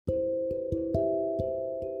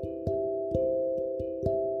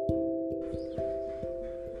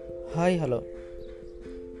Hi hello.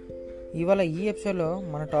 ఇవాళ ఈ ఎపిసోడ్లో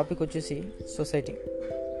మన టాపిక్ వచ్చేసి సొసైటీ.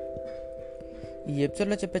 ఈ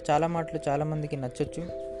ఎపిసోడ్లో చెప్పే చాలా మాటలు చాలామందికి నచ్చవచ్చు,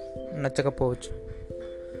 నచ్చకపోవచ్చు.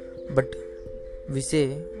 But we say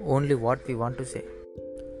only what we want to say.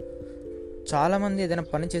 చాలామంది ఏదైనా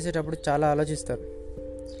పని చేసేటప్పుడు చాలా ఆలోచిస్తారు.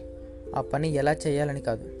 ఆ పని ఎలా చేయాలని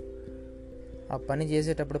కాదు, ఆ పని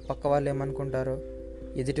చేసేటప్పుడు పక్క వాళ్ళు ఏమనుకుంటారో,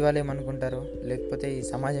 ఎదుటి వాళ్ళు ఏమనుకుంటారో, లేకపోతే ఈ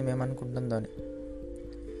సమాజం ఏమనుకుంటుందో అని.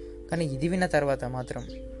 కానీ ఇది విన్న తర్వాత మాత్రం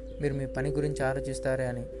మీరు మీ పని గురించి ఆలోచిస్తారే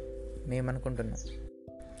అని మేము అనుకుంటున్నాం.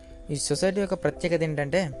 ఈ సొసైటీ యొక్క ప్రత్యేకత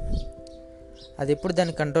ఏంటంటే అది ఎప్పుడు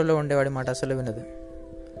దాని కంట్రోల్లో ఉండేవాడి మాట అసలు వినదు,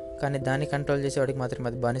 కానీ దాన్ని కంట్రోల్ చేసేవాడికి మాత్రం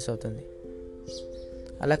అది బానిస అవుతుంది.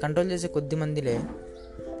 అలా కంట్రోల్ చేసే కొద్ది మందిలే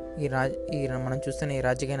మనం చూస్తున్న ఈ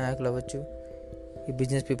రాజకీయ నాయకులు అవ్వచ్చు, ఈ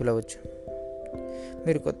బిజినెస్ పీపుల్ అవ్వచ్చు.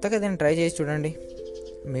 మీరు కొత్తగా దాన్ని ట్రై చేసి చూడండి,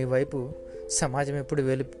 మీ వైపు సమాజం ఎప్పుడు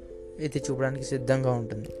వేలు ఎత్తి చూపడానికి సిద్ధంగా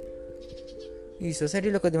ఉంటుంది. ఈ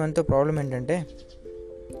సొసైటీలో కొద్దిమందితో ప్రాబ్లం ఏంటంటే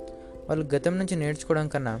వాళ్ళు గతం నుంచి నేర్చుకోవడం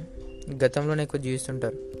కన్నా గతంలోనే ఎక్కువ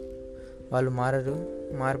జీవిస్తుంటారు. వాళ్ళు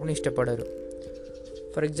మార్పుని ఇష్టపడరు.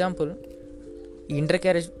 ఫర్ ఎగ్జాంపుల్, ఈ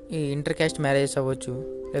ఇంటర్ క్యాస్ట్ మ్యారేజెస్ అవ్వచ్చు,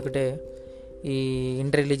 లేకుంటే ఈ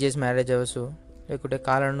ఇంటర్ రిలీజియస్ మ్యారేజ్ అవ్వచ్చు, లేకుంటే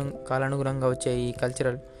కాలానుగుణంగా వచ్చే ఈ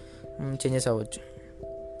కల్చరల్ చేంజెస్ అవ్వచ్చు.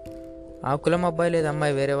 ఆ కులం అబ్బాయి లేదా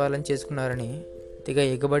అమ్మాయి వేరే వాళ్ళని చేసుకున్నారని తెగ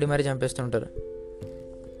ఎగబడి మరీ చంపేస్తుంటారు.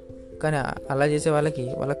 కానీ అలా చేసే వాళ్ళకి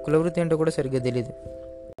వాళ్ళ కులవృత్తి ఏంటో కూడా సరిగ్గా తెలియదు.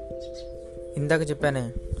 ఇందాక చెప్పానే,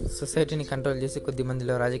 సొసైటీని కంట్రోల్ చేసే కొద్ది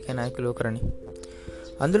మందిలో రాజకీయ నాయకులు ఒకరని.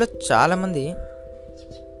 అందులో చాలామంది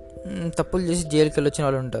తప్పులు చేసి జైలుకి వెళ్ళొచ్చిన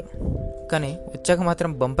వాళ్ళు ఉంటారు, కానీ వచ్చాక మాత్రం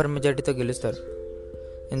బంపర్ మెజారిటీతో గెలుస్తారు.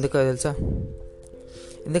 ఎందుకో తెలుసా?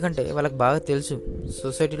 ఎందుకంటే వాళ్ళకి బాగా తెలుసు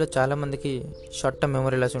సొసైటీలో చాలామందికి షార్ట్ టర్మ్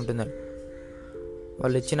మెమరీ లాస్ ఉంటుందని.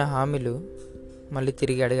 వాళ్ళు ఇచ్చిన హామీలు మళ్ళీ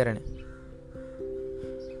తిరిగి అడిగారని.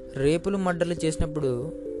 రేపులు మర్డర్లు చేసినప్పుడు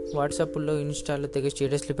వాట్సాప్లో, ఇన్స్టాలో తెగ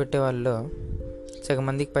స్టేటస్లు పెట్టే వాళ్ళలో సగం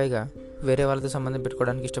మందికి పైగా వేరే వాళ్ళతో సంబంధం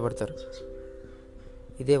పెట్టుకోవడానికి ఇష్టపడతారు.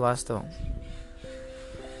 ఇదే వాస్తవం.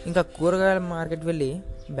 ఇంకా కూరగాయల మార్కెట్ వెళ్ళి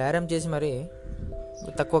బేరం చేసి మరీ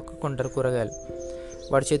తక్కువ కొంటారు కూరగాయలు,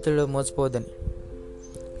 వాడి చేతుల్లో మోసపోవద్దని.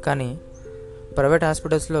 కానీ ప్రైవేట్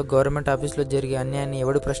హాస్పిటల్స్లో, గవర్నమెంట్ ఆఫీస్లో జరిగే అన్యాయాన్ని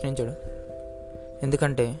ఎవడు ప్రశ్నించడు.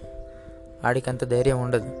 ఎందుకంటే ఆడికి అంత ధైర్యం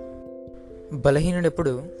ఉండదు. బలహీనుడు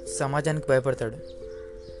ఎప్పుడు సమాజానికి భయపడతాడు,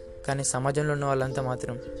 కానీ సమాజంలో ఉన్న వాళ్ళంతా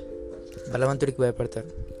మాత్రం బలవంతుడికి భయపడతారు.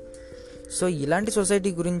 సో ఇలాంటి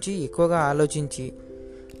సొసైటీ గురించి ఎక్కువగా ఆలోచించి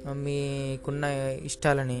మీకున్న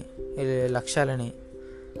ఇష్టాలని, లక్ష్యాలని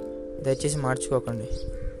దయచేసి మార్చుకోకండి.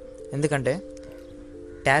 ఎందుకంటే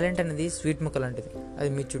టాలెంట్ అనేది స్వీట్ ముక్క లాంటిది. అది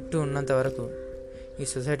మీ చుట్టూ ఉన్నంత వరకు ఈ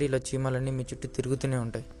సొసైటీలో చీమలన్నీ మీ చుట్టూ తిరుగుతూనే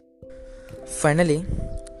ఉంటాయి. ఫైనలీ,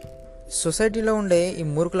 సొసైటీలో ఉండే ఈ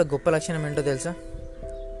మూర్ఖుల గొప్ప లక్షణం ఏంటో తెలుసా?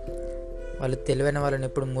 వాళ్ళు తెలివైన వాళ్ళని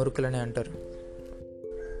ఎప్పుడు మూర్ఖులని అంటారు.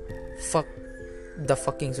 Fuck the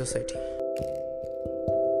fucking society.